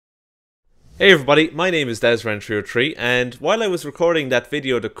Hey everybody, my name is Desran303, and while I was recording that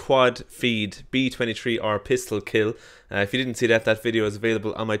video, the Quad Feed B23R pistol kill, if you didn't see that, that video is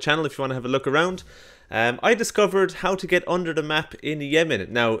available on my channel if you want to have a look around. I discovered how to get under the map in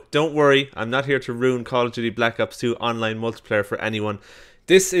Yemen. Now, don't worry, I'm not here to ruin Call of Duty Black Ops 2 online multiplayer for anyone.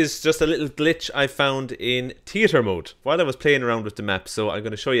 This is just a little glitch I found in theater mode while I was playing around with the map, so I'm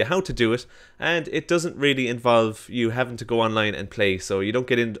going to show you how to do it, and it doesn't really involve you having to go online and play, so you don't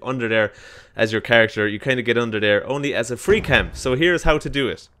get in under there as your character, you kind of get under there only as a free cam. So here's how to do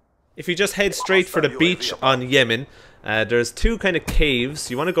it. If you just head straight for the beach on Yemen, there's two kind of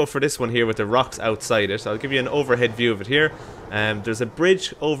caves. You want to go for this one here with the rocks outside it. I'll give you an overhead view of it here. There's a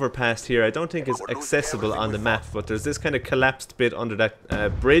bridge overpass here. I don't think it's accessible on the map, but there's this kind of collapsed bit under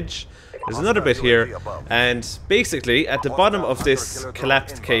that bridge. There's another bit here, and basically at the bottom of this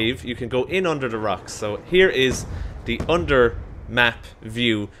collapsed cave you can go in under the rocks. So here is the under map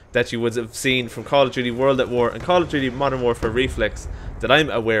view that you would have seen from Call of Duty World at War and Call of Duty Modern Warfare Reflex that I'm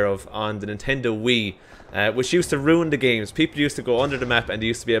aware of on the Nintendo Wii, which used to ruin the games. People used to go under the map and they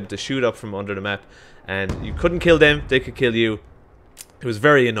used to be able to shoot up from under the map, and you couldn't kill them, they could kill you. It was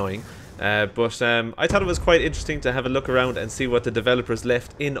very annoying, but I thought it was quite interesting to have a look around and see what the developers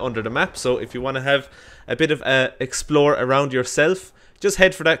left in under the map. So if you want to have a bit of explore around yourself, just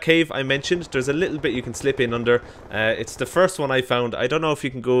head for that cave I mentioned. There's a little bit you can slip in under. It's the first one I found. I don't know if you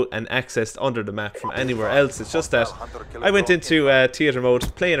can go and access under the map from anywhere else. It's just that I went into theater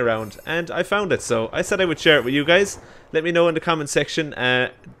mode playing around and I found it. So I said I would share it with you guys. Let me know in the comment section.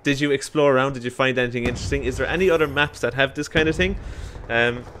 Did you explore around? Did you find anything interesting? Is there any other maps that have this kind of thing?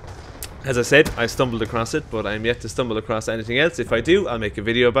 As I said, I stumbled across it, but I'm yet to stumble across anything else. If I do, I'll make a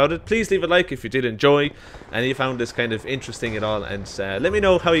video about it. Please leave a like if you did enjoy and you found this kind of interesting at all, and let me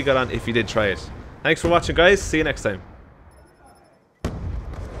know how you got on if you did try it. Thanks for watching, guys. See you next time.